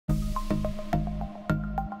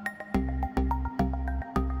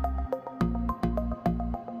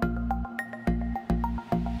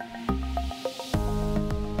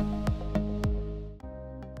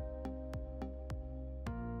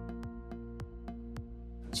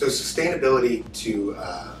So sustainability to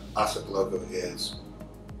us at Boloco is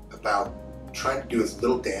about trying to do as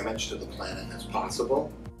little damage to the planet as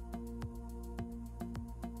possible.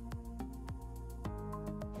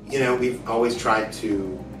 You know, we've always tried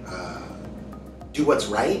to do what's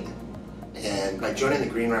right, and by joining the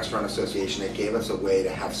Green Restaurant Association, it gave us a way to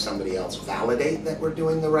have somebody else validate that we're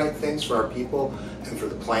doing the right things for our people and for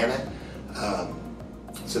the planet.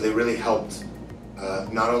 So they really helped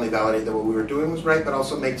not only validate that what we were doing was right, but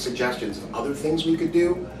also make suggestions of other things we could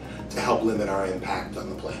do to help limit our impact on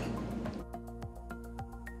the planet.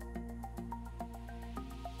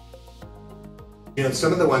 You know,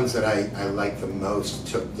 some of the ones that I like the most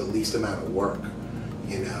took the least amount of work.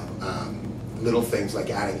 You know, little things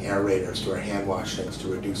like adding aerators to our hand wash sinks to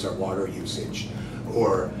reduce our water usage,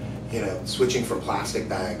 or switching from plastic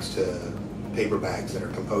bags to paper bags that are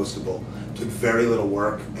compostable. Took very little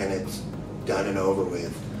work, and it's done and over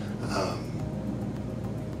with.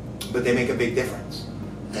 But they make a big difference.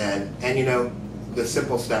 And you know, the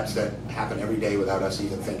simple steps that happen every day without us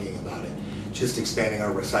even thinking about it. Just expanding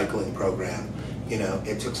our recycling program. You know,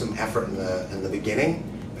 it took some effort in the beginning,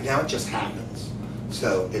 but now it just happens.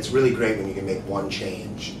 So it's really great when you can make one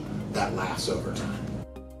change that lasts over time.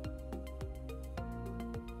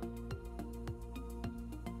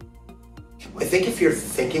 I think if you're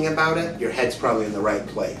thinking about it, your head's probably in the right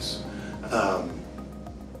place.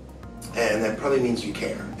 And that probably means you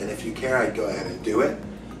care. And if you care, I'd go ahead and do it.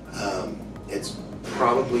 It's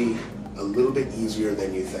probably a little bit easier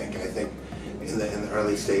than you think. I think in the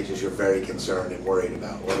early stages, you're very concerned and worried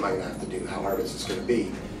about, what am I going to have to do? How hard is this going to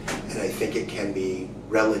be? And I think it can be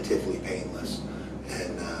relatively painless.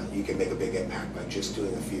 And you can make a big impact by just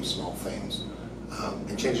doing a few small things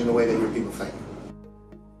and changing the way that your people think.